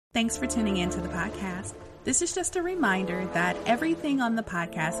Thanks for tuning in to the podcast. This is just a reminder that everything on the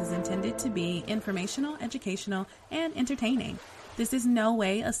podcast is intended to be informational, educational, and entertaining. This is no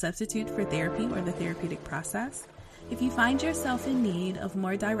way a substitute for therapy or the therapeutic process. If you find yourself in need of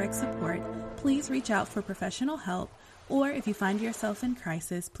more direct support, please reach out for professional help, or if you find yourself in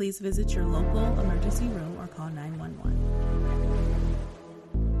crisis, please visit your local emergency room or call 911.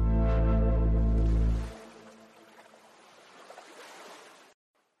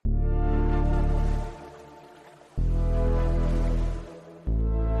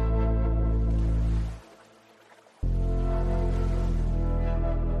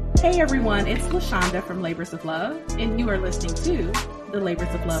 Hey everyone, it's LaShonda from Labors of Love, and you are listening to the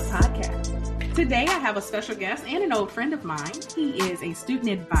Labors of Love podcast. Today I have a special guest and an old friend of mine. He is a student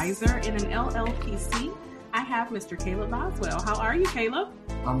advisor in an LLPC. I have Mr. Caleb Boswell. How are you, Caleb?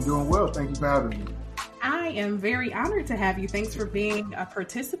 I'm doing well. Thank you for having me. I am very honored to have you. Thanks for being a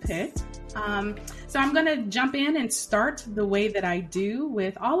participant. So I'm going to jump in and start the way that I do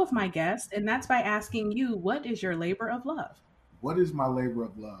with all of my guests, and that's by asking you, what is your labor of love? What is my labor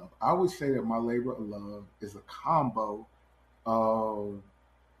of love? I would say that my labor of love is a combo of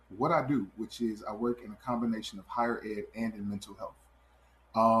what I do, which is I work in a combination of higher ed and in mental health.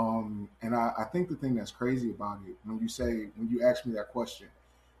 And I think the thing that's crazy about it, when you ask me that question,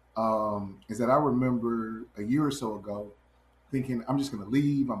 is that I remember a year or so ago thinking, I'm just going to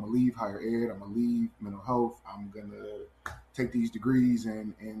leave. I'm going to leave higher ed. I'm going to leave mental health. I'm going to take these degrees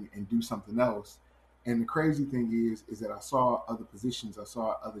and do something else. And the crazy thing is that I saw other positions, I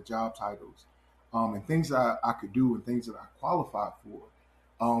saw other job titles, and things that I could do and things that I qualified for.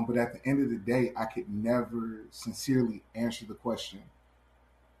 But at the end of the day, I could never sincerely answer the question,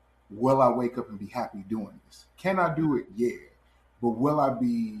 will I wake up and be happy doing this? Can I do it? Yeah. But will I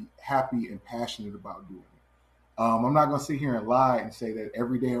be happy and passionate about doing it? I'm not going to sit here and lie and say that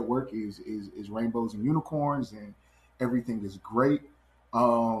every day at work is rainbows and unicorns and everything is great.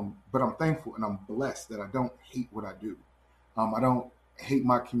 But I'm thankful and I'm blessed that I don't hate what I do. I don't hate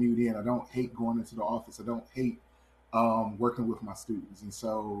my community and I don't hate going into the office. I don't hate working with my students. And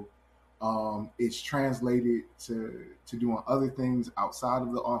so it's translated to doing other things outside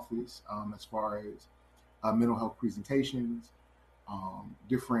of the office, as far as mental health presentations,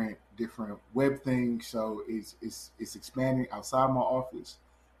 different web things. So it's expanding outside my office.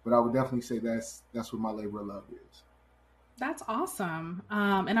 But I would definitely say that's what my labor of love is. That's awesome.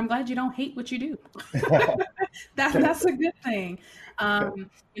 And I'm glad you don't hate what you do. That's a good thing.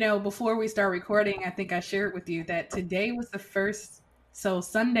 Before we start recording, I think I shared with you that today was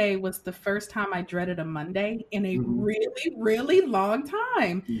Sunday was the first time I dreaded a Monday in a really, really long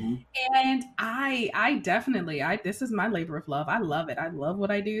time. Mm-hmm. And I definitely, this is my labor of love. I love it. I love what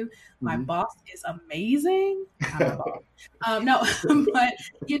I do. My boss is amazing. No, but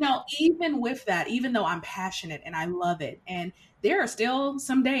even with that, even though I'm passionate and I love it, and there are still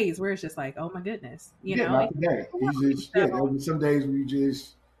some days where it's just like, oh my goodness, not today. There's some days where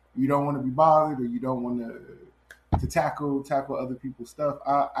you don't want to be bothered or you don't want to tackle other people's stuff.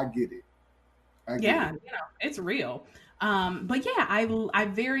 I get it. It's real. But yeah, I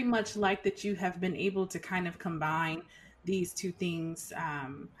very much like that you have been able to kind of combine these two things,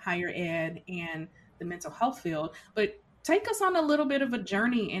 higher ed and the mental health field. But take us on a little bit of a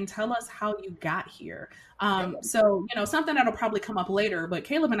journey and tell us how you got here. So, something that'll probably come up later, but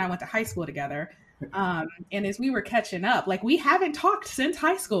Caleb and I went to high school together. And as we were catching up, like we haven't talked since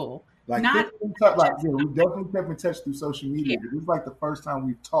high school. We definitely kept in touch through social media. But it was like the first time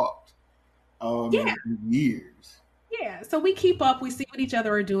we've talked in years. Yeah, so we keep up. We see what each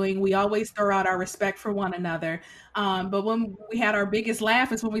other are doing. We always throw out our respect for one another. But when we had our biggest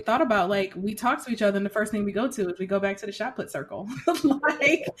laugh is when we thought about, we talk to each other and the first thing we go to is we go back to the shot put circle.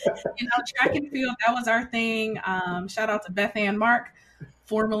 Track and field, that was our thing. Shout out to Beth Ann Mark,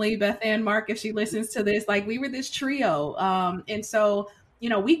 formerly Beth Ann Mark, if she listens to this. We were this trio. And so,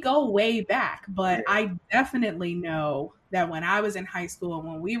 we go way back, but I definitely know that when I was in high school and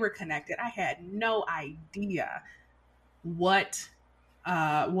when we were connected, I had no idea what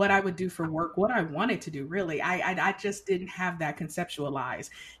I would do for work, what I wanted to do, really. I just didn't have that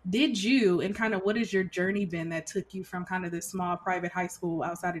conceptualized. Did you, and kind of what has your journey been that took you from kind of this small private high school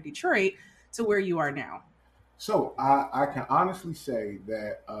outside of Detroit to where you are now? So I can honestly say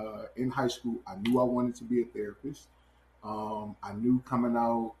that in high school, I knew I wanted to be a therapist. I knew coming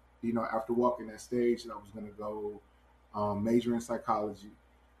out, after walking that stage that I was going to go major in psychology.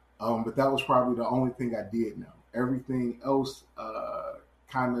 But that was probably the only thing I did know. Everything else,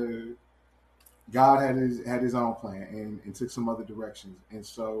 kind of, God had his own plan and took some other directions. And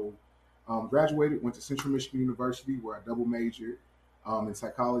so graduated, went to Central Michigan University where I double majored. in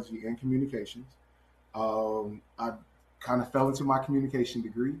psychology and communications. I kind of fell into my communication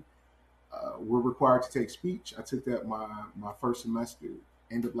degree. We're required to take speech. I took that my first semester.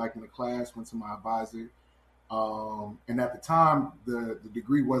 Ended up liking the class. Went to my advisor. And at the time, the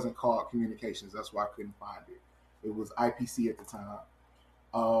degree wasn't called communications. That's why I couldn't find it. It was IPC at the time.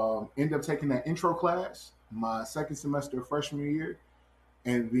 Ended up taking that intro class my second semester of freshman year.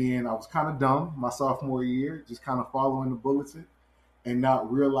 And then I was kind of dumb my sophomore year, just kind of following the bulletin and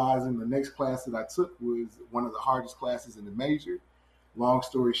not realizing the next class that I took was one of the hardest classes in the major. Long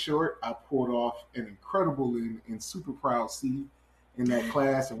story short, I pulled off an incredible and super proud C in that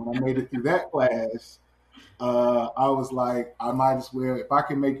class. And when I made it through that class, I was like, I might as well, if I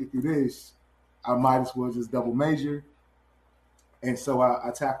can make it through this, I might as well just double major. And so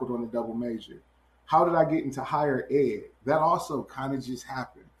I tackled on the double major. How did I get into higher ed? That also kind of just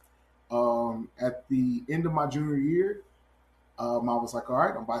happened. At the end of my junior year, I was like, all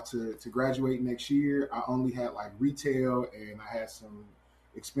right, I'm about to graduate next year. I only had like retail and I had some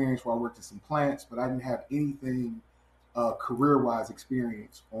experience where I worked in some plants, but I didn't have anything career-wise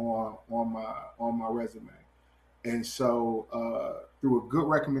experience on my resume. And so through a good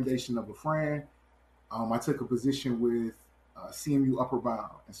recommendation of a friend, I took a position with CMU Upper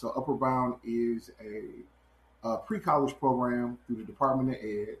Bound. And so Upper Bound is a pre-college program through the Department of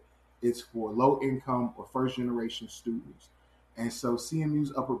Ed. It's for low-income or first-generation students. And so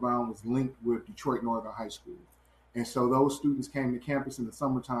CMU's Upper Bound was linked with Detroit Northern High School. And so those students came to campus in the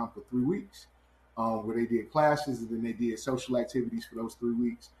summertime for 3 weeks, where they did classes and then they did social activities for those 3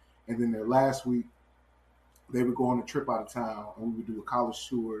 weeks. And then their last week, they would go on a trip out of town and we would do a college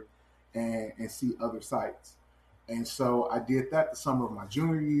tour and see other sites. And so I did that the summer of my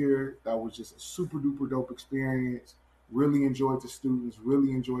junior year. That was just a super duper dope experience. Really enjoyed the students,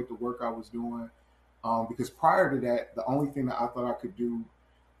 really enjoyed the work I was doing. Because prior to that, the only thing that I thought I could do,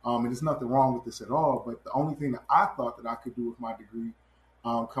 and there's nothing wrong with this at all, but the only thing that I thought that I could do with my degree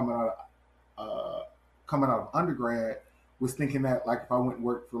coming out of undergrad was thinking that like if I went and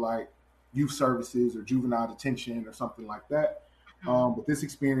worked for like youth services or juvenile detention or something like that. But this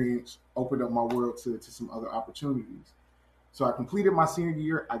experience opened up my world to some other opportunities. So I completed my senior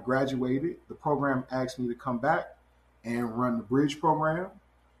year. I graduated. The program asked me to come back and run the bridge program.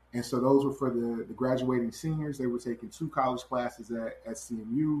 And so those were for the graduating seniors. They were taking 2 college classes at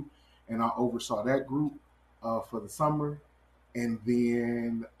CMU, and I oversaw that group for the summer. And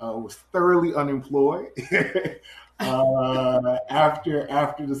then was thoroughly unemployed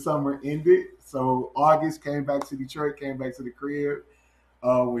after the summer ended. So August came back to Detroit, came back to the crib,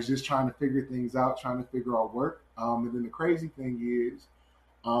 was just trying to figure things out, trying to figure out work. And then the crazy thing is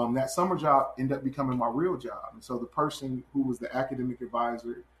that summer job ended up becoming my real job. And so the person who was the academic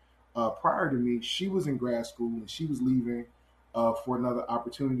advisor prior to me, she was in grad school and she was leaving for another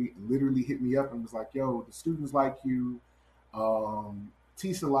opportunity and literally hit me up and was like, yo, the students like you.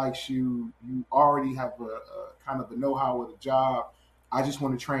 TISA likes you. You already have a kind of a know-how of the job. I just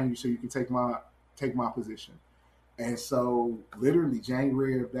want to train you so you can take my position. And so literally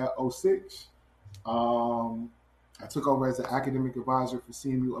January of that 06, I took over as an academic advisor for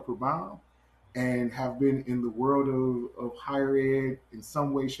CMU Upper Bound and have been in the world of higher ed in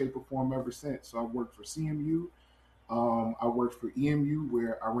some way, shape, or form ever since. So I worked for CMU. I worked for EMU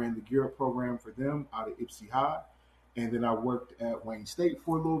where I ran the Gear Up program for them out of Ypsi High. And then I worked at Wayne State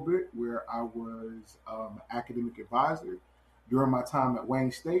for a little bit where I was an academic advisor. During my time at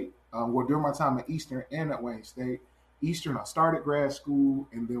Wayne State, during my time at Eastern and at Wayne State, Eastern, I started grad school.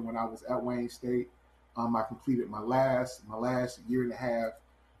 And then when I was at Wayne State, I completed my last year and a half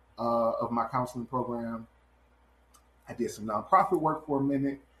of my counseling program. I did some nonprofit work for a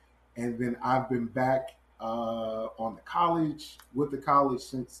minute. And then I've been back on the college, with the college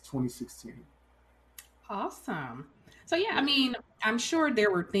since 2016. Awesome. So yeah, I mean, I'm sure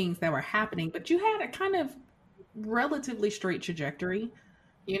there were things that were happening, but you had a kind of relatively straight trajectory,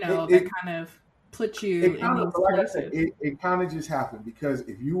 It, that it, kind of put you it in kind of, these like I said, places. it kind of just happened because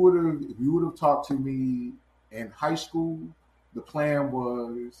if you would have talked to me in high school, the plan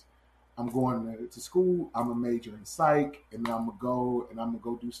was I'm going to school, I'm a major in psych, and then I'm gonna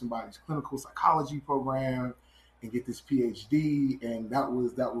go do somebody's clinical psychology program and get this PhD, and that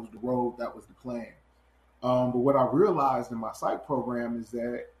was the road, that was the plan. But what I realized in my psych program is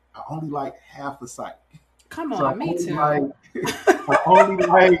that I only like half the psych. Come So on, me too. I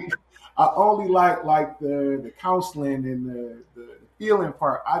only like like the counseling and the feeling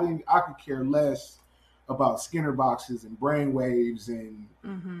part. I could care less about Skinner boxes and brain waves and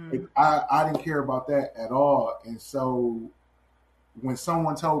Hmm. I didn't care about that at all. And so when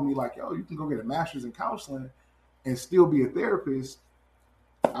someone told me like, yo, you can go get a master's in counseling and still be a therapist,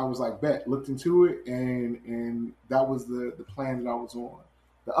 I was like, bet, looked into it, and that was the plan that I was on.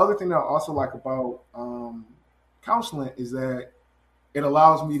 The other thing that I also like about counseling is that it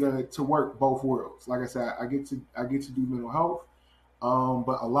allows me to work both worlds. Like I said, I get to do mental health,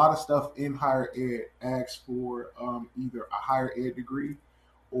 but a lot of stuff in higher ed asks for either a higher ed degree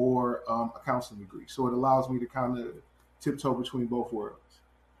or a counseling degree. So it allows me to kind of tiptoe between both worlds.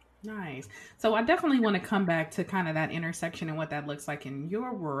 Nice. So I definitely want to come back to kind of that intersection and what that looks like in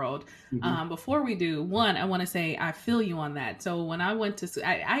your world. Mm-hmm. Before we do, one, I want to say I feel you on that. So when I went to,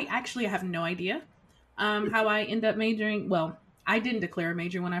 I actually have no idea how I end up majoring. Well, I didn't declare a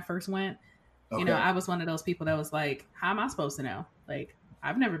major when I first went. You know, Okay. I was one of those people that was like, how am I supposed to know? Like,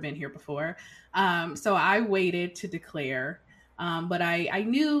 I've never been here before. So I waited to declare. But I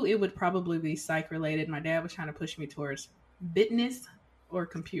knew it would probably be psych related. My dad was trying to push me towards business or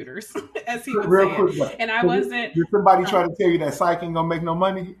computers, as he would Real say it. quick, but And I did wasn't, did somebody try to tell you that psych ain't gonna make no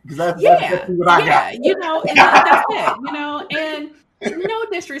money? Because that's yeah, definitely what I got. yeah, you know, and that's it, you know, and no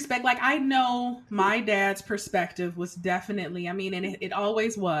disrespect. Like, I know my dad's perspective was definitely, I mean, and it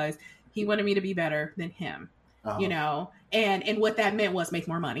always was, he wanted me to be better than him, you Uh-huh. know, and what that meant was make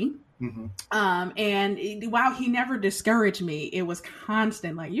more money. Mm-hmm. While he never discouraged me, it was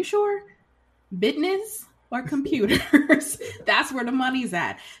constant, like, you sure? Business or computers? That's where the money's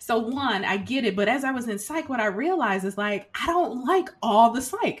at. So one, I get it, but as I was in psych, what I realized is like I don't like all the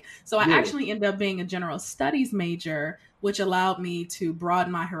psych. So I Yeah. actually ended up being a general studies major, which allowed me to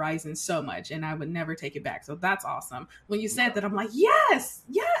broaden my horizons so much, and I would never take it back. So that's awesome. When you said that, I'm like, yes,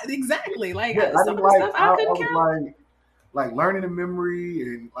 yeah, exactly. Like Yeah, I some didn't of the like. stuff I I couldn't was like learning the memory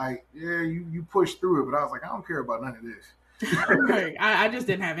and like, yeah, you push through it, but I was like, I don't care about none of this. right. I just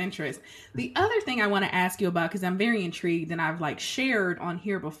didn't have interest. The other thing I want to ask you about, because I'm very intrigued and I've like shared on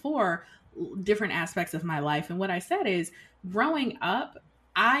here before different aspects of my life. And what I said is growing up,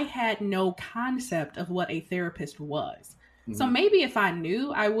 I had no concept of what a therapist was. So Mm-hmm. maybe if I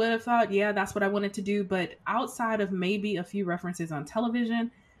knew, I would have thought, yeah, that's what I wanted to do. But outside of maybe a few references on television,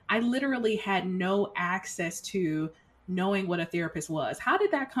 I literally had no access to knowing what a therapist was. How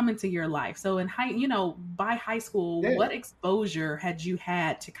did that come into your life? So in by high school, Yeah, what exposure had you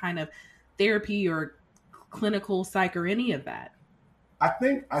had to kind of therapy or clinical psych or any of that? I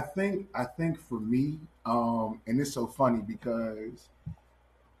think for me, and it's so funny because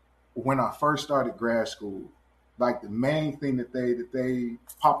when I first started grad school, like the main thing that they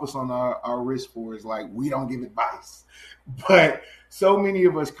pop us on our wrist for is like we don't give advice, but so many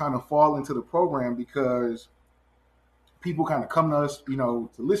of us kind of fall into the program because people kind of come to us, to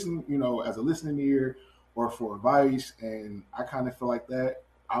listen, as a listening ear or for advice, and I kind of feel like that.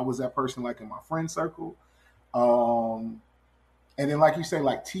 I was that person like in my friend circle. Um, and then like you say,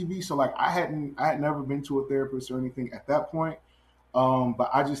 like TV. So like I had never been to a therapist or anything at that point. But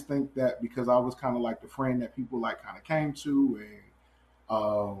I just think that because I was kind of like the friend that people like kind of came to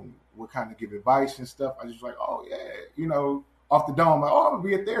and would kind of give advice and stuff. I just like, oh yeah, off the dome, like, oh, I'm gonna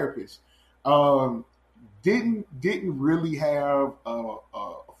be a therapist. Um, didn't really have a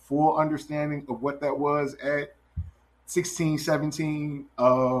full understanding of what that was at 16, 17.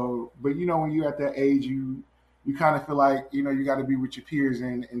 But when you're at that age, you kind of feel like you got to be with your peers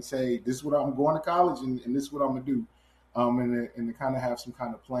and say this is what I'm going to college and this is what I'm gonna do, and to kind of have some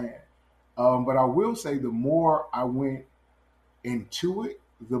kind of plan. But I will say the more I went into it,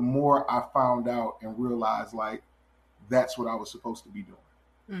 the more I found out and realized like that's what I was supposed to be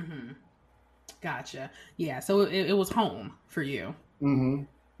doing. Mm-hmm. Gotcha. Yeah. So it was home for you. Mm-hmm.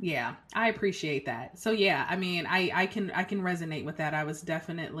 Yeah, I appreciate that. So yeah, I mean, I can resonate with that. I was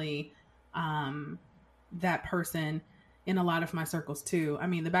definitely um that person in a lot of my circles too. I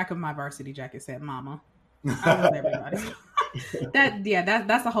mean, the back of my varsity jacket said mama. I was everybody.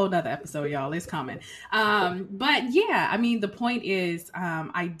 That's a whole nother episode, y'all. It's coming. But yeah, I mean, the point is,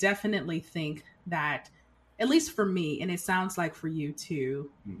 I definitely think that, at least for me, and it sounds like for you too,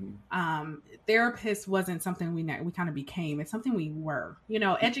 Mm-hmm. therapist wasn't something we kind of became. It's something we were.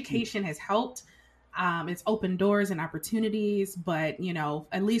 Education has helped. It's opened doors and opportunities, but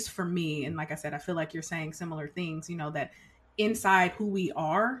at least for me, and like I said, I feel like you're saying similar things. That inside who we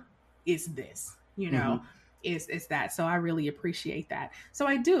are is this. Mm-hmm. Is that. So I really appreciate that. So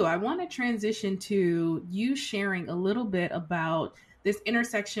I want to transition to you sharing a little bit about this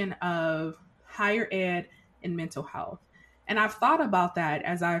intersection of higher ed and mental health. And I've thought about that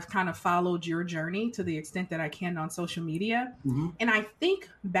as I've kind of followed your journey to the extent that I can on social media. Mm-hmm. And I think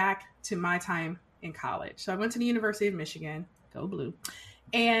back to my time in college. So I went to the University of Michigan, go blue.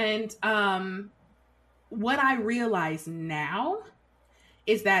 And what I realize now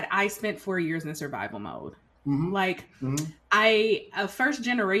is that I spent 4 years in survival mode. Mm-hmm. Like, Mm-hmm. a first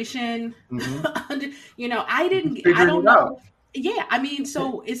generation, Mm-hmm. I Figuring don't it out. know. Yeah, I mean,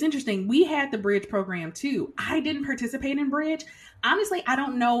 so it's interesting. We had the bridge program too. I didn't participate in bridge. Honestly, I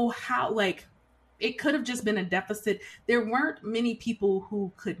don't know how, like, it could have just been a deficit. There weren't many people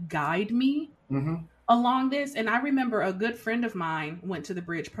who could guide me Mm-hmm. along this. And I remember a good friend of mine went to the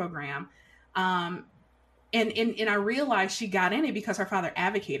bridge program. Um, and I realized she got in it because her father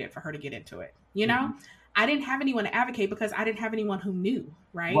advocated for her to get into it. Mm-hmm. I didn't have anyone to advocate because I didn't have anyone who knew,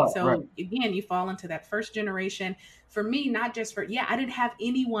 right? Right, right. So again, you fall into that first generation. For me, not just for, yeah, I didn't have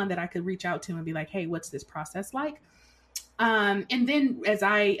anyone that I could reach out to and be like, hey, what's this process like? And then as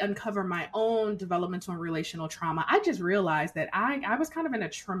I uncover my own developmental and relational trauma, I just realized that I was kind of in a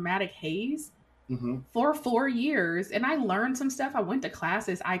traumatic haze Mm-hmm. for 4 years, and I learned some stuff. I went to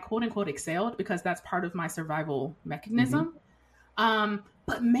classes. I quote unquote excelled because that's part of my survival Mm-hmm. mechanism.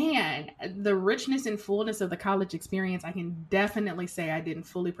 But man, the richness and fullness of the college experience, I can definitely say I didn't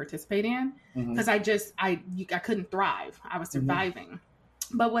fully participate in Mm-hmm. because I couldn't thrive. I was Mm-hmm. surviving.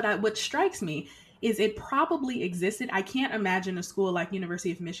 But what strikes me is it probably existed. I can't imagine a school like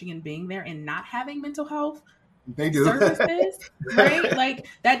University of Michigan being there and not having mental health They do. services, right? Like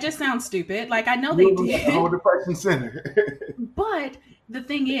that just sounds stupid. Like I know they Moving got the whole did, depression center. but the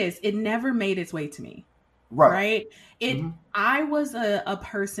thing is, it never made its way to me, Right. right? Mm-hmm. I was a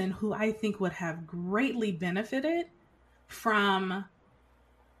person who I think would have greatly benefited from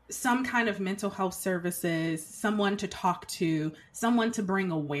some kind of mental health services, someone to talk to, someone to bring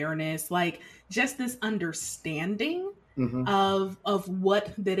awareness, like just this understanding Mm-hmm. of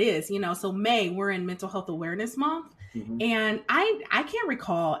what that is. So May, we're in Mental Health Awareness Month. Mm-hmm. And I can't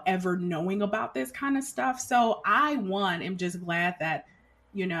recall ever knowing about this kind of stuff. So I am just glad that,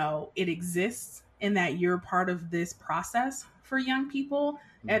 it exists and that you're part of this process for young people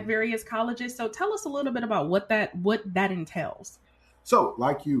at Mm-hmm. various colleges. So tell us a little bit about what that entails. So,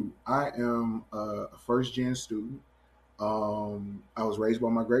 like you, I am a first gen student. I was raised by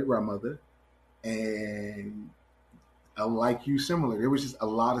my great grandmother, and like you, similar. There was just a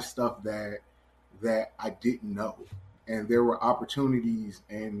lot of stuff that I didn't know, and there were opportunities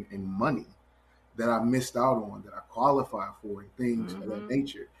and money that I missed out on that I qualified for and things of that Mm-hmm.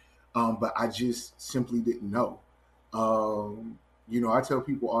 nature. But I just simply didn't know. I tell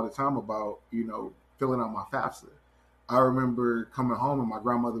people all the time about filling out my FAFSA. I remember coming home and my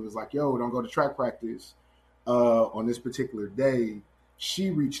grandmother was like, "Yo, don't go to track practice on this particular day."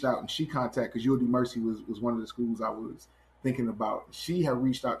 She reached out and she contacted because UD Mercy was one of the schools I was thinking about. She had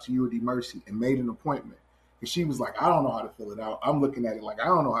reached out to UD Mercy and made an appointment. And she was like, "I don't know how to fill it out." I'm looking at it like I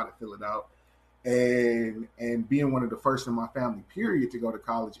don't know how to fill it out. And being one of the first in my family, period, to go to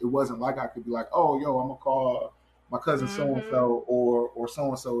college, it wasn't like I could be like, "Oh, yo, I'm gonna call my cousin so and Mm-hmm. so or so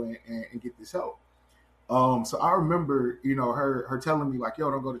and so and get this help." So I remember, her telling me like, "Yo,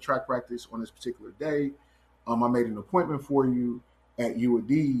 don't go to track practice on this particular day. I made an appointment for you at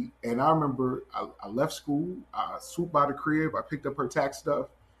UAD." And I remember I left school, I swooped by the crib, I picked up her tax stuff,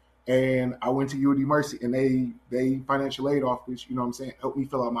 and I went to UAD Mercy, and they financial aid office, you know what I'm saying, helped me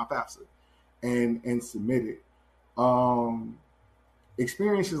fill out my FAFSA and submit it. Um,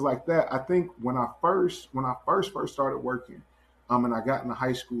 Experiences like that. I think when I first started working, and I got into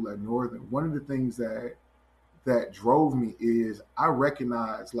high school at Northern, one of the things that drove me is I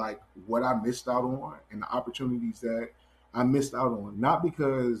recognized like what I missed out on and the opportunities that I missed out on. Not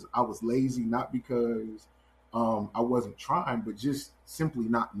because I was lazy, not because I wasn't trying, but just simply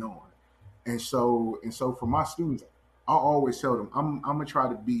not knowing. And so for my students, I always tell them I'm gonna try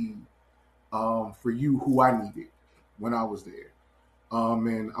to be for you who I needed when I was there.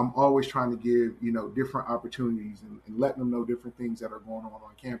 And I'm always trying to give different opportunities and letting them know different things that are going on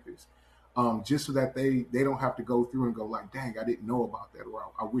campus, just so that they don't have to go through and go like, "Dang, I didn't know about that," or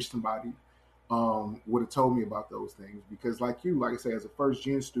 "I wish somebody would have told me about those things." Because like I said, as a first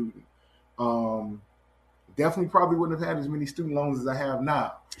gen student, um, definitely probably wouldn't have had as many student loans as I have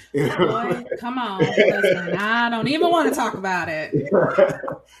now. Boy, come on. Listen, I don't even want to talk about it. if,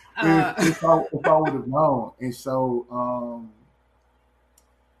 Uh, if I would have known. And so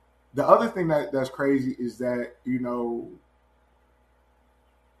the other thing that's crazy is that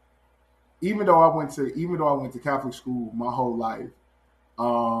even though I went to Catholic school my whole life,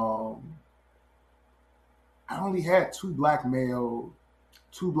 um, I only had two black male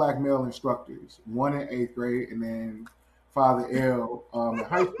instructors, one in eighth grade and then Father L in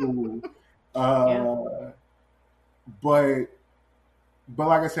high school. yeah. Uh, but but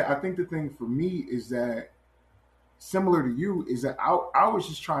like I said, I think the thing for me is that similar to you is that I was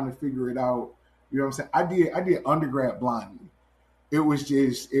just trying to figure it out. You know what I'm saying? I did undergrad blindly. It was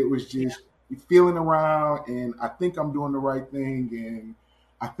just feeling around, and I think I'm doing the right thing, and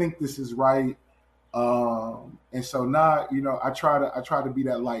I think this is right. And so now, I try to be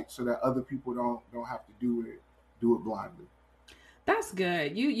that light so that other people don't have to do it blindly. That's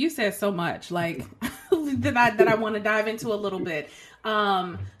good. You said so much like that I want to dive into a little bit.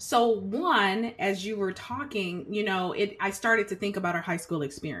 So one, as you were talking, I started to think about our high school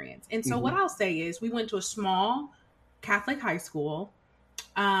experience. And so what I'll say is we went to a small Catholic high school.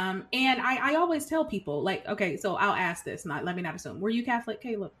 And I always tell people like, okay, so I'll ask this, let me not assume. Were you Catholic,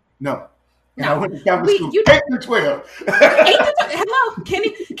 Caleb? No. And I went to Catholic school 8 through 12. Hello,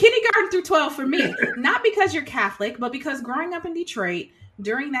 kindergarten through 12 for me. Not because you're Catholic, but because growing up in Detroit,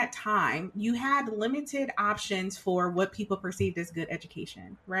 during that time, you had limited options for what people perceived as good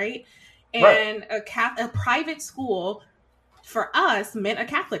education, right? And a private school for us meant a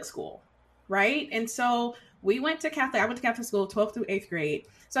Catholic school, right? And so I went to Catholic school 12th through 8th grade.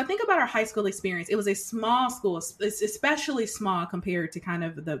 So I think about our high school experience. It was a small school, it's especially small compared to kind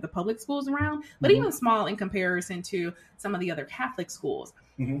of the public schools around, but even small in comparison to some of the other Catholic schools.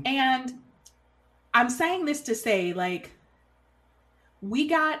 And I'm saying this to say, like, we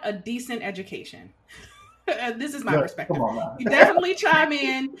got a decent education. This is my perspective. You definitely chime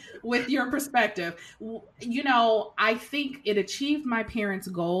in with your perspective. I think it achieved my parents'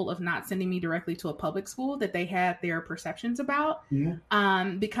 goal of not sending me directly to a public school that they had their perceptions about,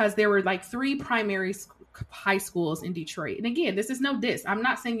 because there were like 3 primary high schools in Detroit. And again, this is no diss. I'm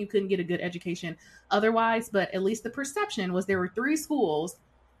not saying you couldn't get a good education otherwise, but at least the perception was there were 3 schools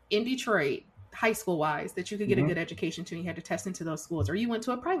in Detroit, high school wise, that you could get a good education to, and you had to test into those schools, or you went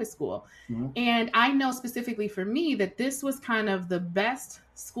to a private school. And I know specifically for me that this was kind of the best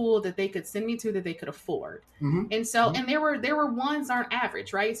school that they could send me to, that they could afford. And so, and there were ones aren't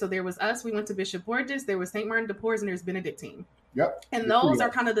average, right? So there was us, we went to Bishop Borges, there was St. Martin de Porres, and there's Benedictine. And those are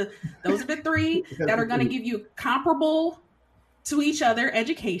kind of those are the 3 that are going to give you comparable to each other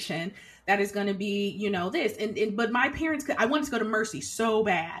education. That is going to be, this. But my parents I wanted to go to Mercy so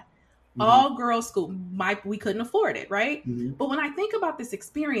bad. All girls school. We couldn't afford it, right? But when I think about this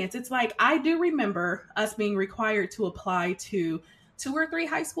experience, it's like I do remember us being required to apply to 2 or 3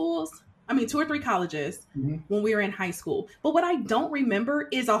 colleges when we were in high school. But what I don't remember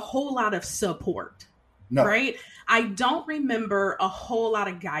is a whole lot of support, right? I don't remember a whole lot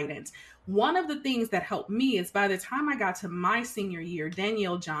of guidance. One of the things that helped me is by the time I got to my senior year,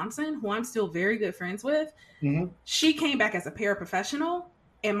 Danielle Johnson, who I'm still very good friends with, she came back as a paraprofessional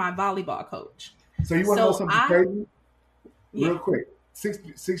and my volleyball coach. So you want to know something crazy? Real quick,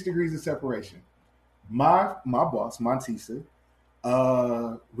 6 degrees of separation. My boss, Montisa,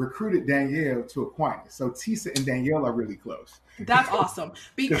 recruited Danielle to Aquinas. So Tisa and Danielle are really close. That's awesome.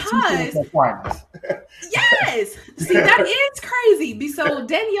 Because yes, see, that is crazy. So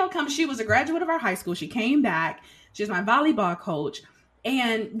Danielle comes, she was a graduate of our high school. She came back. She was my volleyball coach.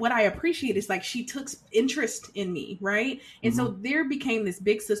 And what I appreciate is like she took interest in me, right? And so there became this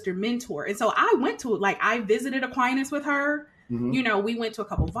big sister mentor. And so I went to I visited Aquinas with her. We went to a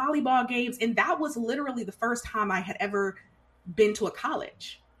couple volleyball games, and that was literally the first time I had ever been to a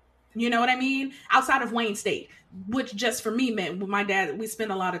college. You know what I mean? Outside of Wayne State, which just for me meant with my dad, we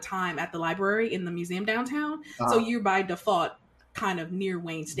spent a lot of time at the library in the museum downtown. So you're by default kind of near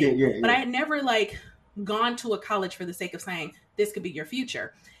Wayne State. But I had never gone to a college for the sake of saying this could be your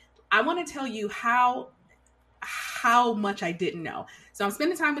future. I want to tell you how much I didn't know. So I'm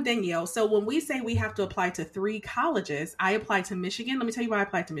spending time with Danielle. So when we say we have to apply to 3 colleges, I applied to Michigan. Let me tell you why I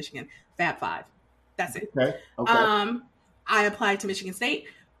applied to Michigan. Fab 5. That's it. Okay. I applied to Michigan State.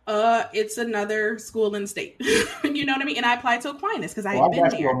 It's another school in the state. You know what I mean? And I applied to Aquinas because I had been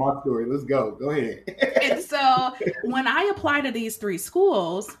there. On my story. Let's go. Go ahead. And so when I applied to these 3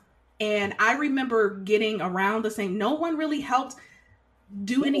 schools, and I remember getting around the same, no one really helped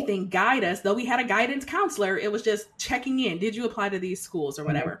do anything, guide us, though we had a guidance counselor. It was just checking in. Did you apply to these schools or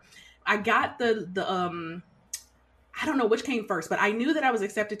whatever? I got the I don't know which came first, but I knew that I was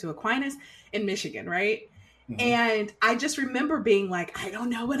accepted to Aquinas in Michigan, right? And I just remember being like, I don't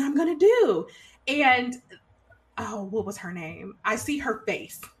know what I'm going to do. And what was her name? I see her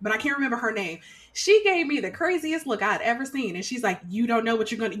face, but I can't remember her name. She gave me the craziest look I'd ever seen. And she's like, you don't know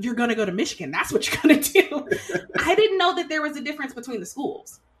what you're going to go to Michigan. That's what you're going to do. I didn't know that there was a difference between the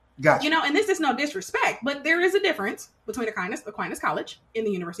schools. Gotcha. And this is no disrespect, but there is a difference between Aquinas College and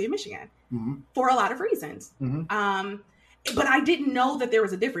the University of Michigan for a lot of reasons. But I didn't know that there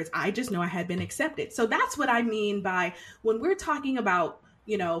was a difference. I just know I had been accepted. So that's what I mean by when we're talking about,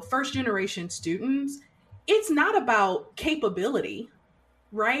 first generation students, it's not about capability,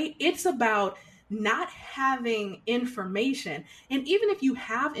 right? It's about not having information. And even if you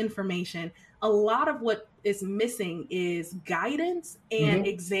have information, a lot of what is missing is guidance and Mm-hmm.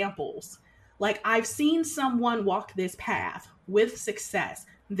 examples. Like, I've seen someone walk this path with success,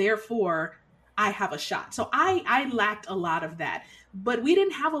 therefore I have a shot. So I lacked a lot of that, but we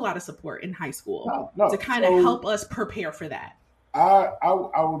didn't have a lot of support in high school No, to no. kind of So help us prepare for that. I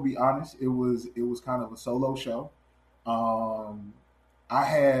will be honest. It was kind of a solo show. Um, I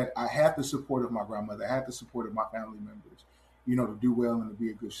had the support of my grandmother. I had the support of my family members, to do well and to be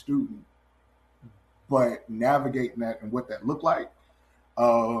a good student. But navigating that and what that looked like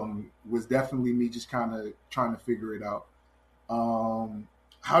was definitely me just kind of trying to figure it out.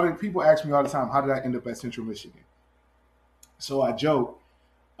 How did people ask me all the time? How did I end up at Central Michigan? So I joke.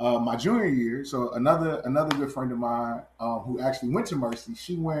 My junior year, so another good friend of mine who actually went to Mercy,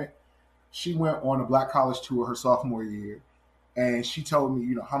 she went on a Black college tour her sophomore year, and she told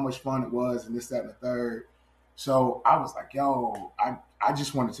me, how much fun it was and this, that, and the third. So I was like, yo, I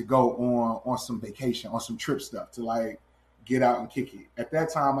just wanted to go on some vacation, on some trip stuff to like get out and kick it. At that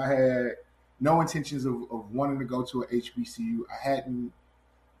time, I had no intentions of wanting to go to a HBCU. I hadn't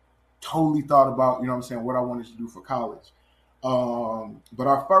totally thought about, what I wanted to do for college. But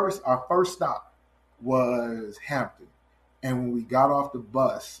our first stop was Hampton. And when we got off the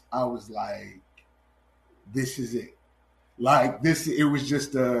bus, I was like, this is it. Like this, it was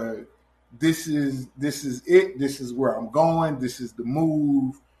just this is it. This is where I'm going. This is the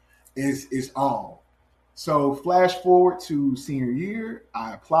move. Is on. So flash forward to senior year,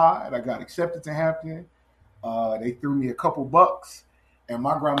 I applied. I got accepted to Hampton. They threw me a couple bucks, and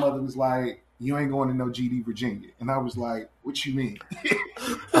my grandmother was like, "You ain't going to no GD Virginia." And I was like, "What you mean?"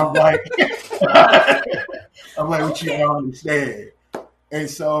 I'm like, "What you Okay. don't understand?" And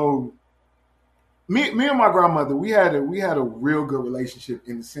so me and my grandmother, we had a real good relationship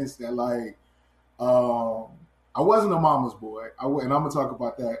in the sense that like um, I wasn't a mama's boy. And I'm gonna talk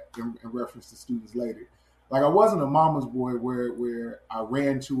about that in reference to students later. Like I wasn't a mama's boy where I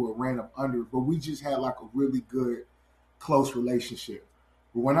ran to or ran up under, but we just had like a really good close relationship.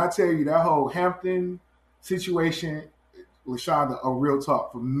 But when I tell you that whole Hampton situation, LaShonda, a real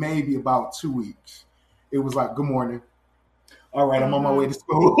talk for maybe about 2 weeks. It was like, good morning. All right, I'm on my way Mm-hmm. to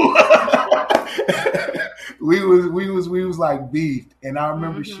school. we was like beefed, and I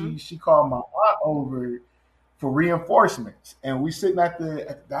remember Mm-hmm. she called my aunt over for reinforcements, and we sitting at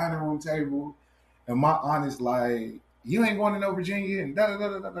the dining room table, and my aunt is like, "You ain't going to no Virginia," and da da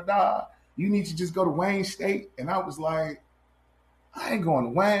da da da da. You need to just go to Wayne State, and I was like, "I ain't going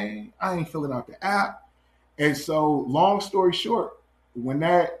to Wayne. I ain't filling out the app." And so, long story short, when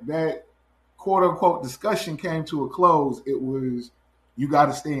that quote unquote discussion came to a close, it was you got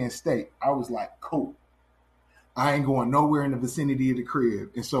to stay in state. I was like, cool. I ain't going nowhere in the vicinity of the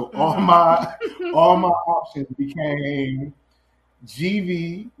crib, and so all my all Mm-hmm. my options became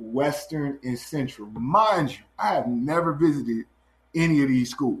GV, Western, and Central. Mind you, I have never visited any of these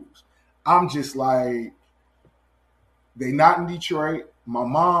schools. I'm just like, they not in Detroit. My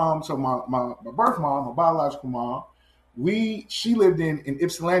mom, so my birth mom, my biological mom, she lived in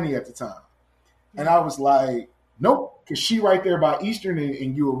Ypsilanti at the time. And I was like, nope, because she right there by Eastern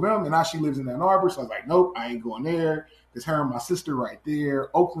and U of M, and now she lives in Ann Arbor. So I was like, nope, I ain't going there. Because her and my sister right there.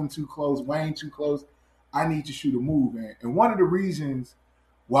 Oakland too close, Wayne too close. I need to shoot a move. And one of the reasons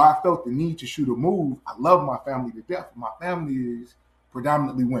why I felt the need to shoot a move, I love my family to death. My family is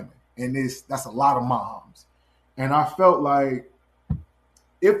predominantly women, and that's a lot of moms. And I felt like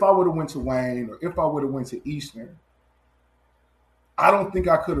if I would have went to Wayne or if I would have went to Eastern, I don't think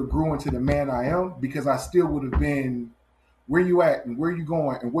I could have grew into the man I am because I still would have been where you at and where you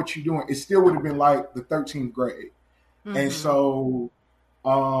going and what you doing. It still would have been like the 13th grade. And Mm-hmm. so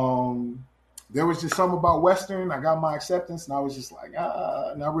um, there was just something about Western. I got my acceptance and I was just like,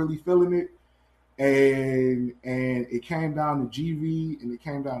 not really feeling it. And it came down to GV and it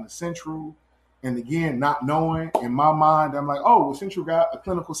came down to Central. And again, not knowing in my mind, I'm like, oh, well, Central got a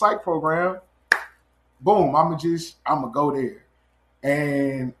clinical psych program. Boom, I'm gonna go there.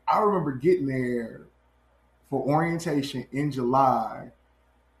 And I remember getting there for orientation in July.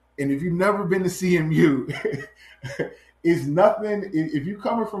 And if you've never been to CMU, it's nothing. If you're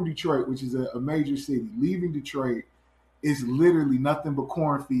coming from Detroit, which is a major city, leaving Detroit is literally nothing but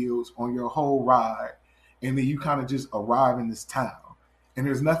cornfields on your whole ride. And then you kind of just arrive in this town. And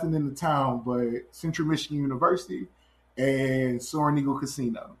there's nothing in the town but Central Michigan University and Soaring Eagle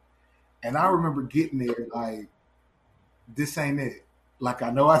Casino. And I remember getting there like, this ain't it. Like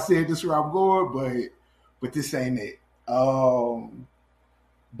I know I said this where I'm going, but this ain't it.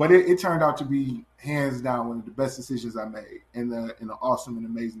 But it turned out to be hands down one of the best decisions I made and an awesome and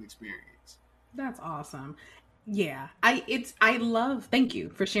amazing experience. That's awesome. Yeah, I love, thank you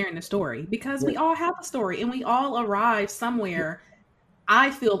for sharing the story, because Yeah, we all have a story and we all arrive somewhere, I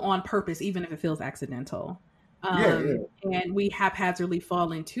feel, on purpose, even if it feels accidental. yeah, yeah. And we haphazardly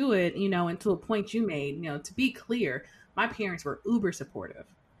fall into it, and to a point you made, to be clear, my parents were uber supportive,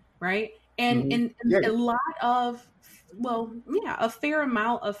 right? And, Hmm. and Yeah, a lot of, well, yeah, a fair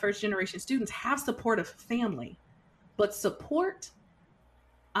amount of first generation students have supportive family, but support,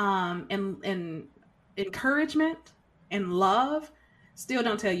 and encouragement and love still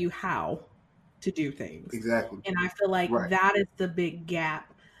don't tell you how to do things. exactly. And I feel like Right. that is the big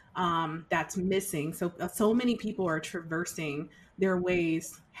gap, that's missing. So many people are traversing their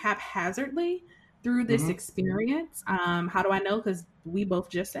ways haphazardly through this Hmm. experience. How do I know? Because we both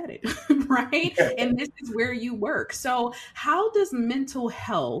just said it, right? And this is where you work. So how does mental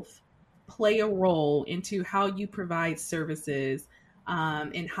health play a role into how you provide services,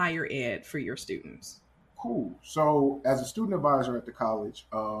 in higher ed for your students? Cool. So, as a student advisor at the college,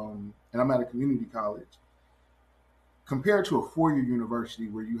 and I'm at a community college, compared to a four-year university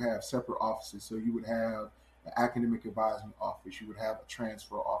where you have separate offices, so you would have an academic advisement office, you would have a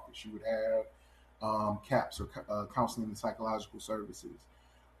transfer office, you would have CAPS, or counseling and psychological services.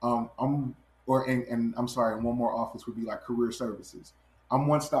 I'm and I'm sorry, and one more office would be like career services. I'm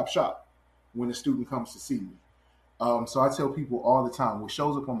one-stop shop when a student comes to see me. So I tell people all the time, what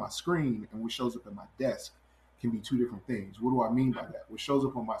shows up on my screen and what shows up at my desk can be two different things. What do I mean by that? What shows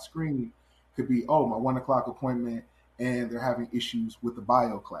up on my screen could be, oh, my 1 o'clock appointment, and they're having issues with the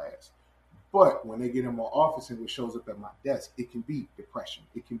bio class. But when they get in my office and what shows up at my desk, it can be depression,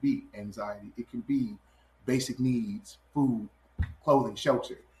 it can be anxiety, it can be basic needs, food, clothing,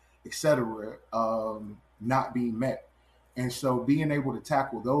 shelter, etc., not being met. And so being able to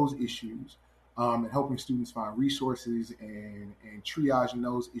tackle those issues, and helping students find resources and triaging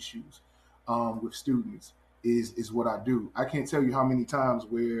those issues, with students is what I do. I can't tell you how many times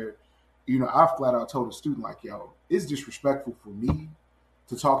where, I flat out told a student like, yo, it's disrespectful for me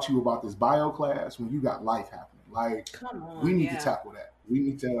to talk to you about this bio class when you got life happening. Like, Come we on, need to yeah. tackle that. We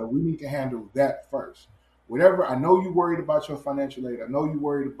need to handle that first. Whatever, I know you're worried about your financial aid. I know you're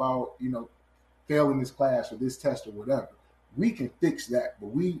worried about, failing this class or this test or whatever. We can fix that, but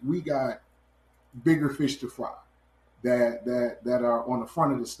we got bigger fish to fry that are on the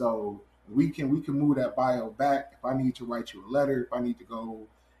front of the stove. We can move that bio back. If I need to write you a letter, if I need to go,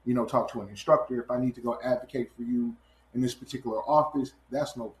 talk to an instructor, if I need to go advocate for you in this particular office,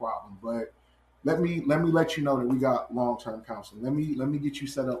 that's no problem. But let you know that we got long-term counseling. Let me get you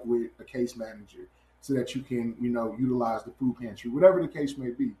set up with a case manager so that you can, utilize the food pantry, whatever the case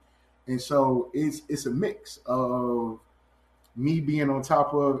may be. And so it's a mix of me being on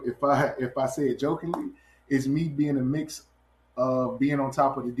top of, if I say it jokingly, is me being a mix of being on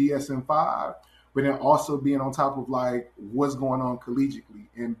top of the DSM-5, but then also being on top of like what's going on collegiately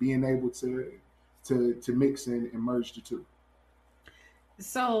and being able to mix and merge the two.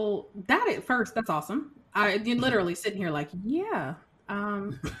 So that at first, that's awesome. You're literally sitting here like, yeah.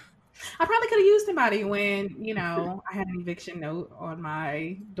 Um, I probably could have used somebody when, I had an eviction note on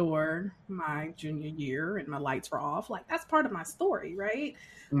my door my junior year and my lights were off. Like, that's part of my story, right?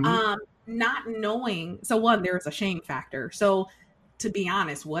 Hmm. Not knowing. So, one, there's a shame factor. So, to be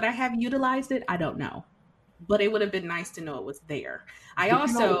honest, would I have utilized it? I don't know. But it would have been nice to know it was there. I But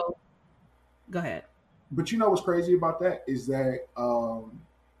also, go ahead. what's crazy about that is that,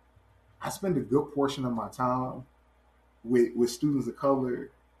 I spend a good portion of my time with students of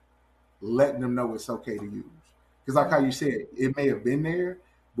color, letting them know it's okay to use. Because like how you said, it may have been there,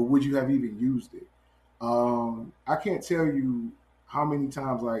 but would you have even used it? I can't tell you how many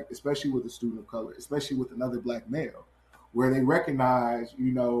times, like especially with a student of color, especially with another black male, where they recognize,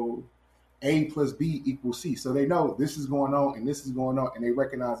 A plus B equals C, so they know this is going on and this is going on, and they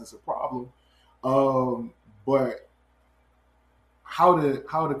recognize it's a problem. But how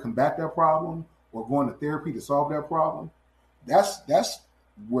to combat that problem or going to therapy to solve that problem, that's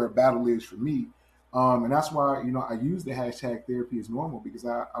where battle is for me. And that's why, I use the hashtag therapy is normal, because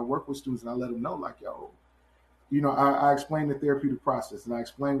I work with students and I let them know, like, yo, I explain the therapeutic process and I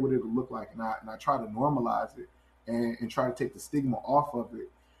explain what it'll look like, and I try to normalize it and try to take the stigma off of it,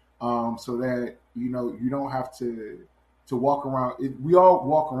 so that, you don't have to walk around. We all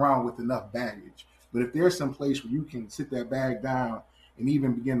walk around with enough baggage, but if there's some place where you can sit that bag down and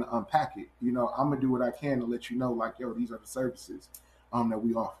even begin to unpack it, I'm gonna do what I can to let you know, like, yo, these are the services that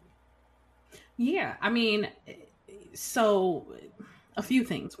we offer. Yeah, I mean, so a few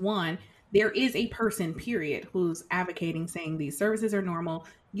things. One, there is a person, period, who's advocating saying these services are normal,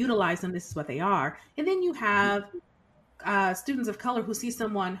 utilize them, this is what they are. And then you have students of color who see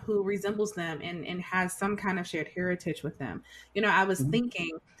someone who resembles them and has some kind of shared heritage with them. I was Mm-hmm.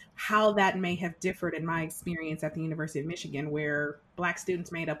 thinking how that may have differed in my experience at the University of Michigan, where Black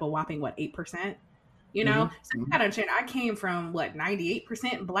students made up a whopping, 8%? Mm-hmm. So you Mm-hmm. gotta understand, I came from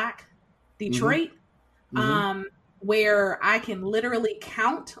 98% Black Mm-hmm. Detroit, Mm-hmm. um, where I can literally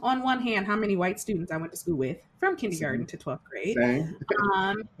count on one hand how many white students I went to school with from kindergarten Same. to 12th grade. Same.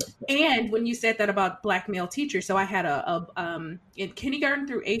 Um, and when you said that about Black male teachers, so I had in kindergarten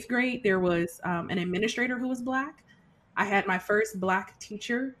through 8th grade, there was an administrator who was Black. I had my first Black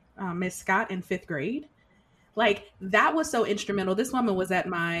teacher, Miss Scott, in 5th grade. Like, that was so instrumental. This woman was at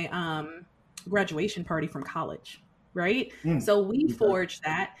my graduation party from college, right? Mm. So we Okay. forged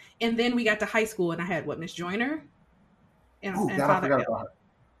that. And then we got to high school, and I had Miss Joyner Oh, and God, I Father forgot Hill, about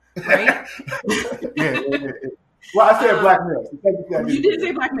right? her. Yeah. Well, I said Um, black male. So technically I you did. did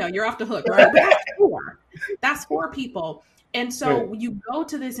say Black male. You're off the hook, right? But that's four. That's four people. And Yeah. so you go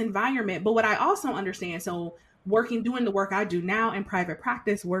to this environment. But what I also understand, so doing the work I do now in private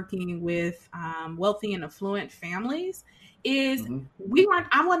practice, working with wealthy and affluent families, is Mm-hmm.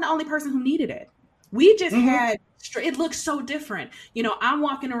 I wasn't the only person who needed it. We just Mm-hmm. had, it looks so different. I'm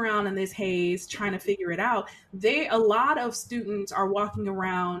walking around in this haze trying to figure it out. A lot of students are walking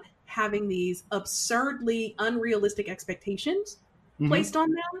around having these absurdly unrealistic expectations Mm-hmm. placed on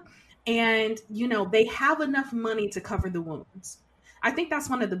them. And, they have enough money to cover the wounds. I think that's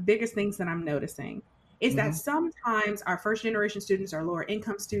one of the biggest things that I'm noticing is that Mm-hmm. sometimes our first generation students, our lower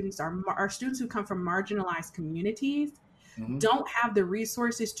income students, our students who come from marginalized communities Mm-hmm. don't have the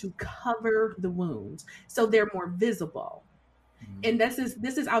resources to cover the wounds. So they're more visible. And this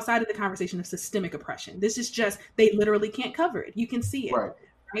is outside of the conversation of systemic oppression. This is just, they literally can't cover it. You can see it. Right.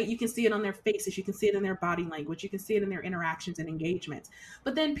 Right? You can see it on their faces. You can see it in their body language. You can see it in their interactions and engagements.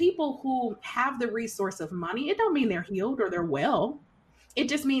 But then people who have the resource of money, it don't mean they're healed or they're well. It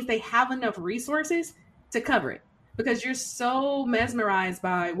just means they have enough resources to cover it, because you're so mesmerized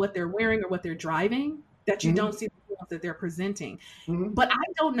by what they're wearing or what they're driving that you Mm-hmm. don't see the nuance that they're presenting. Mm-hmm. But I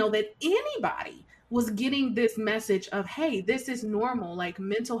don't know that anybody was getting this message of, hey, this is normal. Like,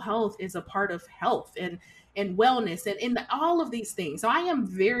 mental health is a part of health and wellness and in all of these things. So I am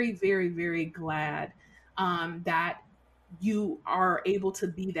very, very, very glad that you are able to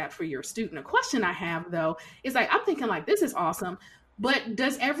be that for your student. A question I have, though, is like, I'm thinking like, this is awesome, but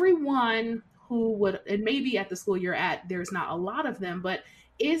does everyone who would, and maybe at the school you're at, there's not a lot of them, but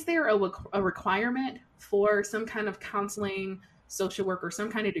is there a requirement for some kind of counseling, social work, or some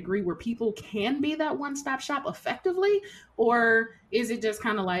kind of degree where people can be that one-stop shop effectively? Or is it just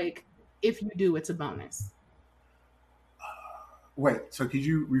kind of like, if you do, it's a bonus? Wait, so could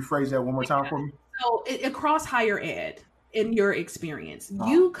you rephrase that one more time for me? So across higher ed, in your experience, Uh,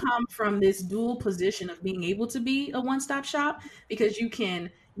 you come from this dual position of being able to be a one-stop shop because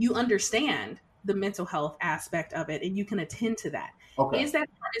you understand the mental health aspect of it and you can attend to that. okay. Is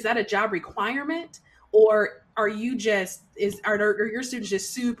that a job requirement, or are are your students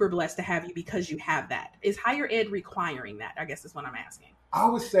just super blessed to have you because you have that? Is higher ed requiring that? I guess is what I'm asking. I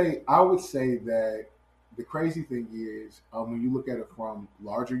would say that the crazy thing is when you look at it from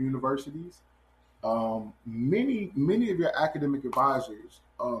larger universities, many of your academic advisors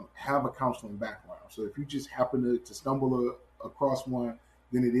have a counseling background. So if you just happen to stumble across one,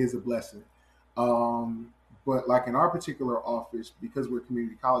 then it is a blessing. But like in our particular office, because we're a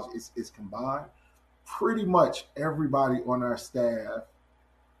community college, it's combined. Pretty much everybody on our staff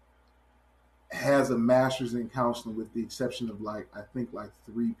has a master's in counseling, with the exception of I think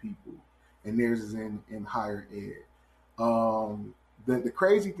three people, and theirs is in higher ed. The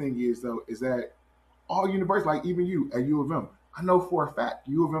crazy thing is though is that all universities, like even you at U of M, I know for a fact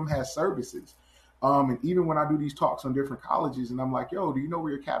U of M has services. And even when I do these talks on different colleges, and I'm like, "Yo, do you know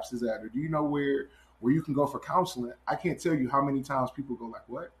where your CAPS is at, or do you know where you can go for counseling?" I can't tell you how many times people go like,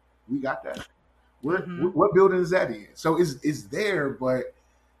 "What? We got that? Mm-hmm. What building is that in?" So it's there, but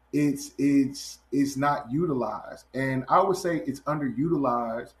it's not utilized, and I would say it's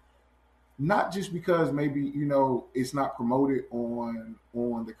underutilized, not just because maybe it's not promoted on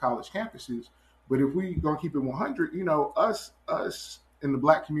the college campuses, but if we gonna keep it 100, us in the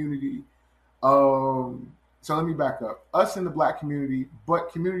Black community. So let me back up. Us in the Black community,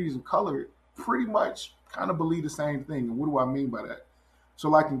 but communities of color pretty much kind of believe the same thing. And what do I mean by that? So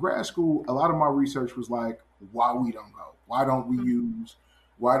like in grad school, a lot of my research was like, why we don't go? Why don't we use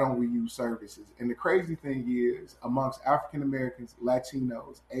services? And the crazy thing is, amongst African Americans,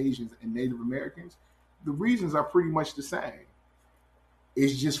 Latinos, Asians, and Native Americans, the reasons are pretty much the same.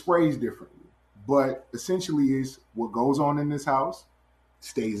 It's just phrased differently. But essentially is what goes on in this house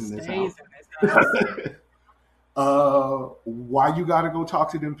stays in this house. Stays in this house. Why you gotta go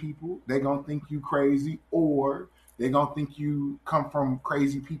talk to them people? They gonna think you crazy, or they gonna think you come from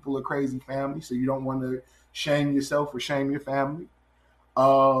crazy people or crazy family, so you don't want to shame yourself or shame your family.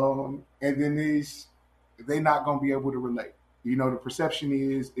 And then they not gonna be able to relate. You know, the perception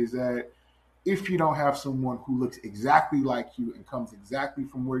is that if you don't have someone who looks exactly like you and comes exactly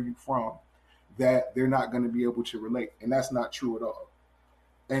from where you're from, that they're not going to be able to relate, and that's not true at all.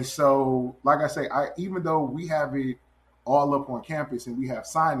 And so, like I say, I even though we have it all up on campus and we have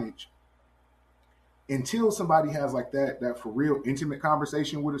signage, until somebody has like that for real intimate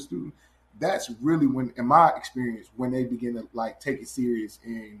conversation with a student, that's really when, in my experience, when they begin to like take it serious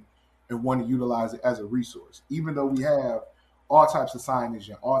and want to utilize it as a resource. Even though we have all types of signage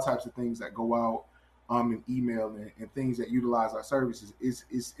and all types of things that go out in email and things that utilize our services,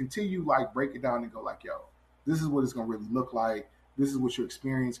 is until you like break it down and go like, yo, this is what it's gonna really look like. This is what your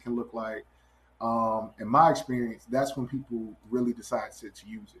experience can look like. In my experience, that's when people really decide to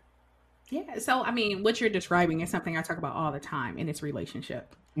use it. Yeah. So, I mean, what you're describing is something I talk about all the time, and it's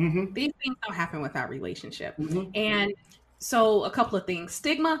relationship. Mm-hmm. These things don't happen without relationship. Mm-hmm. And so, a couple of things.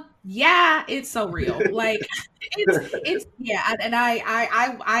 Stigma, yeah, it's so real. Like, it's yeah. And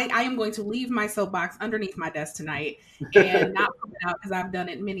I am going to leave my soapbox underneath my desk tonight and not put it out because I've done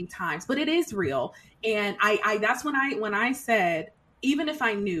it many times. But it is real, and I that's when I said, even if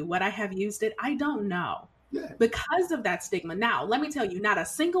I knew, would I have used it? I don't know Yeah. because of that stigma. Now, let me tell you, not a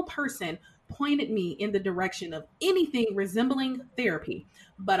single person pointed me in the direction of anything resembling therapy,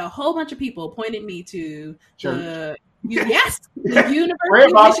 but a whole bunch of people pointed me to Church. yes, the Pray University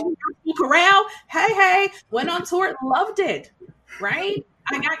of about it. Michigan Gospel Chorale. Hey, went on tour, loved it, right?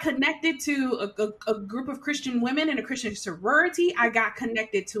 I got connected to a group of Christian women in a Christian sorority. I got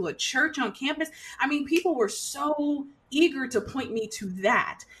connected to a church on campus. I mean, people were so eager to point me to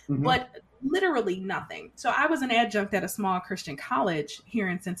that, Mm-hmm. but literally nothing. So I was an adjunct at a small Christian college here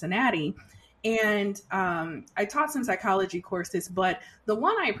in Cincinnati. And I taught some psychology courses, but the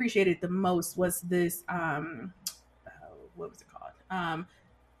one I appreciated the most was this what was it called?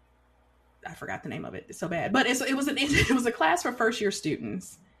 I forgot the name of it. It's so bad, but it was a class for first year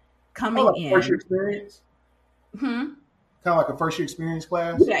students Oh, coming like a first year in. experience. Hmm. Kind of like a first year experience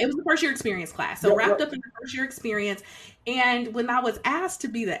class. Yeah, it was the first year experience class. So Yep. wrapped Yep. up in the first year experience. And when I was asked to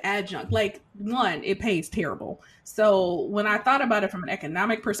be the adjunct, like one, it pays terrible. So when I thought about it from an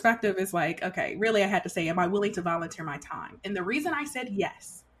economic perspective, it's like, okay, really I had to say, am I willing to volunteer my time? And the reason I said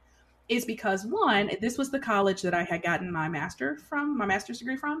yes is because one, this was the college that I had gotten my master's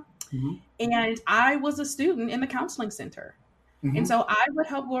degree from. Mm-hmm. And I was a student in the counseling center. And Mm-hmm. so I would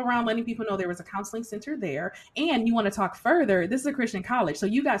help go around letting people know there was a counseling center there. And you want to talk further, this is a Christian college. So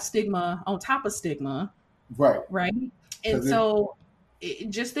you got stigma on top of stigma, Right. right? And Because it. so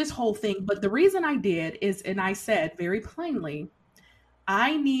just this whole thing. But the reason I did is, and I said very plainly,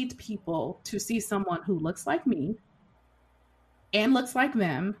 I need people to see someone who looks like me and looks like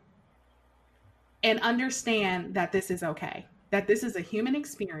them and understand that this is okay, that this is a human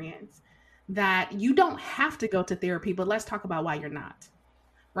experience, that you don't have to go to therapy, but let's talk about why you're not.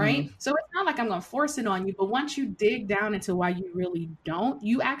 Mm-hmm. Right. So it's not like I'm going to force it on you, but once you dig down into why you really don't,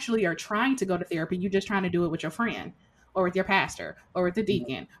 you actually are trying to go to therapy. You're just trying to do it with your friend or with your pastor or with the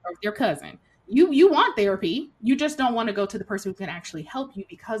deacon or with your cousin. You want therapy. You just don't want to go to the person who can actually help you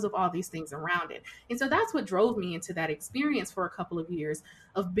because of all these things around it. And so that's what drove me into that experience for a couple of years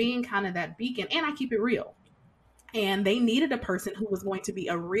of being kind of that beacon. And I keep it real. And they needed a person who was going to be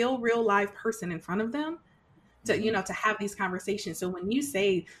a real live person in front of them to, to have these conversations. So when you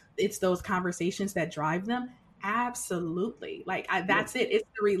say it's those conversations that drive them, absolutely. Like Yeah. that's it. It's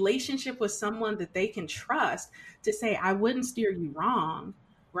the relationship with someone that they can trust to say, I wouldn't steer you wrong.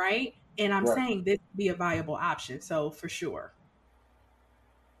 Right. And I'm Right. saying this would be a viable option. So for sure.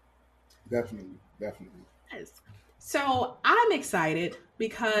 Definitely. Definitely. Yes. So I'm excited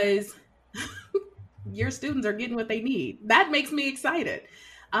because your students are getting what they need. That makes me excited.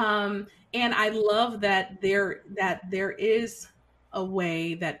 And I love that there is a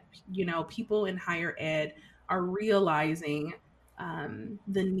way that people in higher ed are realizing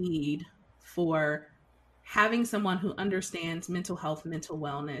the need for having someone who understands mental health, mental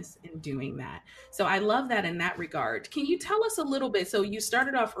wellness, and doing that. So I love that in that regard. Can you tell us a little bit? So you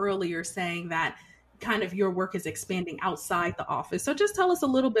started off earlier saying that kind of your work is expanding outside the office. So just tell us a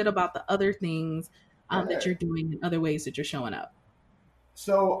little bit about the other things that Yeah. you're doing and other ways that you're showing up.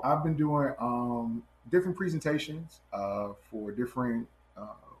 So I've been doing different presentations for different uh,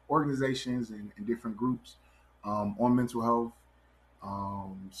 organizations and different groups on mental health.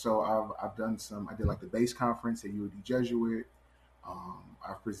 So I've done some. I did like the base conference at UOD Jesuit.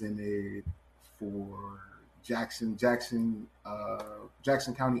 I've presented for Jackson County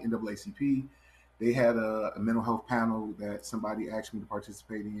NAACP. They had a mental health panel that somebody asked me to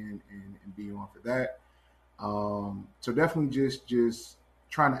participate in and be on for that. So definitely just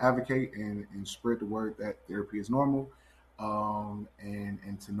trying to advocate and spread the word that therapy is normal,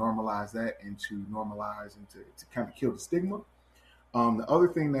 and to normalize that, and to normalize and to kind of kill the stigma. The other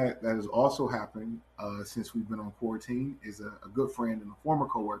thing that has also happened since we've been on quarantine is a good friend and a former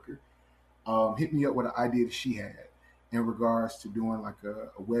coworker hit me up with an idea that she had in regards to doing like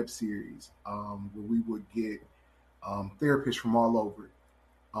a web series where we would get therapists from all over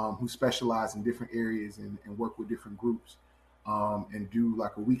who specialize in different areas and work with different groups, and do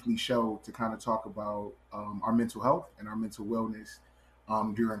like a weekly show to kind of talk about our mental health and our mental wellness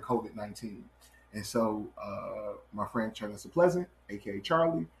during COVID-19. And so my friend Charlissa Pleasant, aka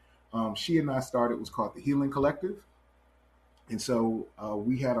Charlie, she and I started what's called the Healing Collective. And so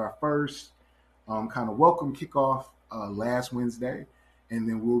we had our first kind of welcome kickoff last Wednesday, and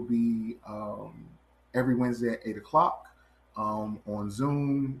then we'll be every Wednesday at 8 o'clock on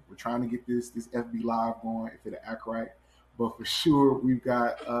Zoom. We're trying to get this FB Live going if it'll act right, but for sure we've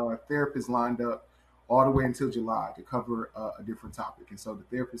got therapists lined up all the way until July to cover a different topic. And so the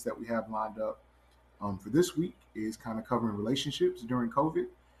therapists that we have lined up for this week is kind of covering relationships during COVID.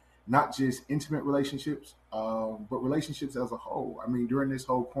 Not just intimate relationships, but relationships as a whole. I mean, during this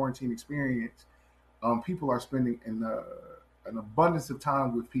whole quarantine experience, people are spending an abundance of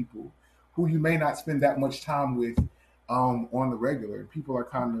time with people who you may not spend that much time with on the regular. And people are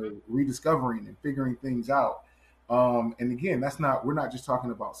kind of rediscovering and figuring things out. And again, we're not just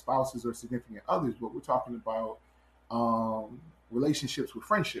talking about spouses or significant others, but we're talking about relationships with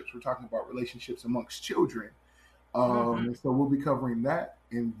friendships. We're talking about relationships amongst children. And so we'll be covering that.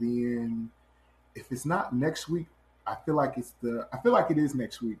 And then if it's not next week, I feel like it is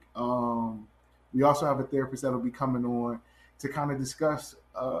next week. We also have a therapist that'll be coming on to kind of discuss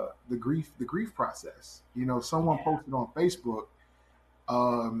the grief process. You know, someone posted on Facebook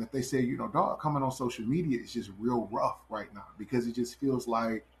that they say, you know, dog, coming on social media is just real rough right now because it just feels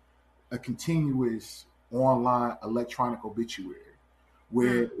like a continuous online electronic obituary,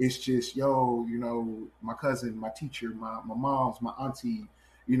 where it's just, yo, you know, my cousin, my teacher, my mom's, my auntie,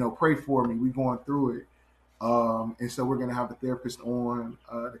 you know, pray for me. We going through it. And so we're going to have a therapist on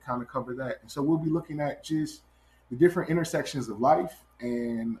to kind of cover that. And so we'll be looking at just the different intersections of life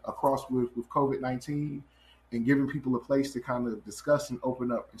and across with COVID-19, and giving people a place to kind of discuss and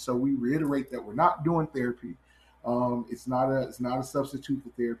open up. And so we reiterate that we're not doing therapy. It's not a substitute for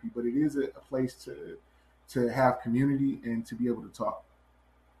therapy, but it is a place to have community and to be able to talk.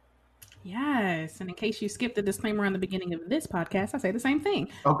 Yes. And in case you skipped the disclaimer on the beginning of this podcast, I say the same thing.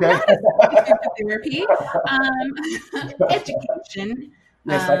 Okay. Therapy, education,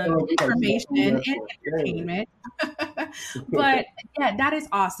 information, and entertainment. But yeah, that is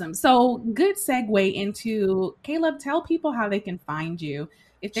awesome. So good segue into, Caleb, tell people how they can find you.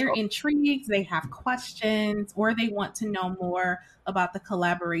 If they're intrigued, they have questions, or they want to know more about the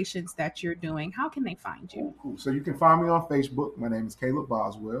collaborations that you're doing, how can they find you? Cool. So you can find me on Facebook. My name is Caleb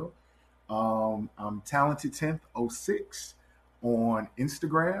Boswell. I'm Talented 10th 06 on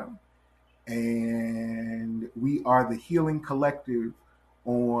Instagram, and we are the Healing Collective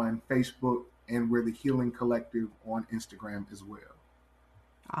on Facebook, and we're the Healing Collective on Instagram as well.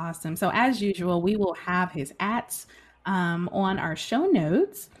 Awesome. So as usual, we will have his @ on our show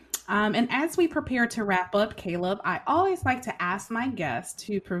notes. And as we prepare to wrap up, Caleb, I always like to ask my guests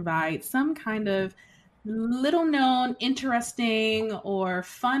to provide some kind of little known, interesting, or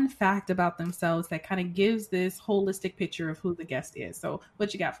fun fact about themselves that kind of gives this holistic picture of who the guest is. So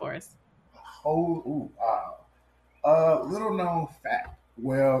what you got for us? Little known fact.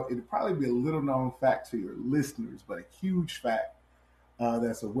 Well, it'd probably be a little known fact to your listeners, but a huge fact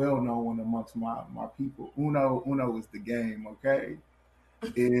that's a well-known one amongst my people. Uno is the game, okay?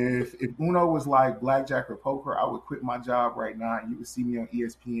 If Uno was like blackjack or poker, I would quit my job right now, and you would see me on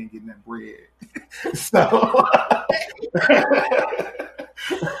ESPN getting that bread. So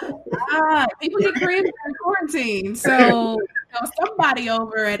people get creative in quarantine. So somebody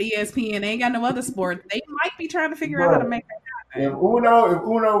over at ESPN ain't got no other sport. They might be trying to figure out how to make that happen. If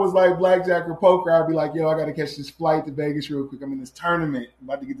Uno was like blackjack or poker, I'd be like, yo, I got to catch this flight to Vegas real quick. I'm in this tournament. I'm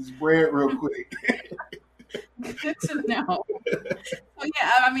about to get this bread real quick. Good to know. So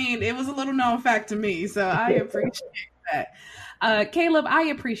yeah, I mean, it was a little known fact to me, so I appreciate that. Caleb, I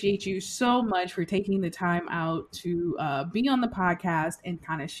appreciate you so much for taking the time out to be on the podcast and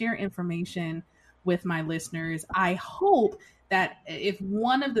kind of share information with my listeners. I hope that if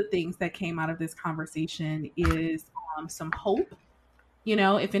one of the things that came out of this conversation is some hope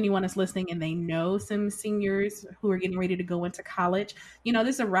if anyone is listening and they know some seniors who are getting ready to go into college,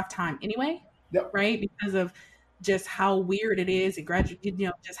 this is a rough time anyway, Yep. right? Because of just how weird it is and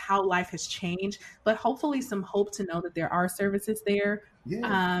just how life has changed, but hopefully some hope to know that there are services there.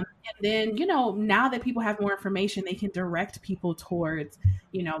 Yeah. And then, now that people have more information, they can direct people towards,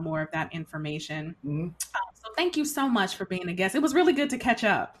 more of that information. Mm-hmm. So thank you so much for being a guest. It was really good to catch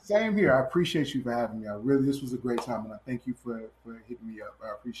up. Same here. I appreciate you for having me. This was a great time, and I thank you for hitting me up. I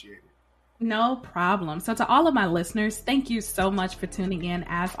appreciate it. No problem. So to all of my listeners, thank you so much for tuning in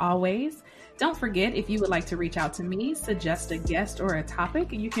as always. Don't forget, if you would like to reach out to me, suggest a guest or a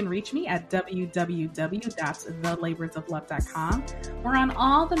topic, you can reach me at www.thelaborsoflove.com. We're on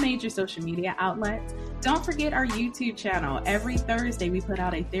all the major social media outlets. Don't forget our YouTube channel. Every Thursday, we put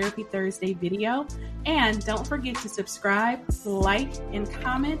out a Therapy Thursday video. And don't forget to subscribe, like, and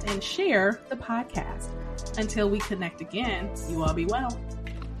comment, and share the podcast. Until we connect again, you all be well.